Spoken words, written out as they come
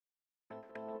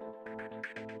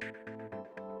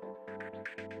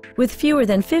With fewer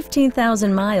than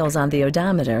 15,000 miles on the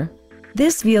odometer,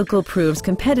 this vehicle proves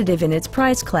competitive in its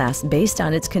price class based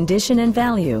on its condition and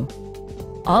value.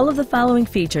 All of the following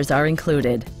features are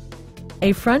included: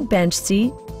 a front bench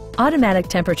seat, automatic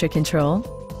temperature control,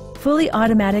 fully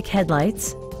automatic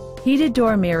headlights, heated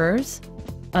door mirrors,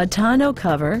 a tonneau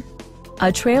cover,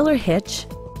 a trailer hitch,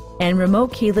 and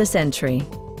remote keyless entry.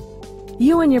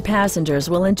 You and your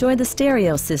passengers will enjoy the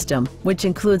stereo system, which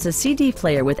includes a CD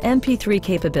player with MP3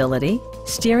 capability,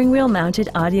 steering wheel mounted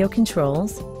audio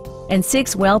controls, and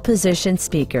 6 well-positioned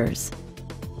speakers.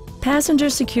 Passenger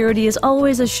security is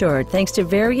always assured thanks to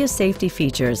various safety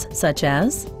features such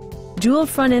as dual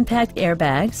front impact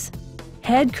airbags,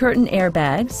 head curtain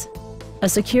airbags, a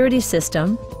security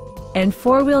system, and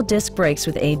 4-wheel disc brakes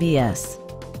with ABS.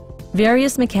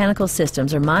 Various mechanical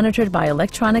systems are monitored by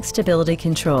electronic stability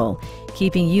control,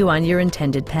 keeping you on your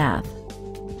intended path.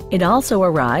 It also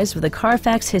arrives with a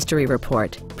Carfax history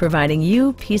report, providing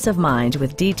you peace of mind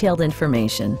with detailed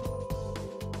information.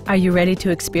 Are you ready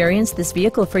to experience this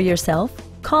vehicle for yourself?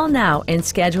 Call now and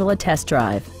schedule a test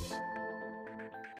drive.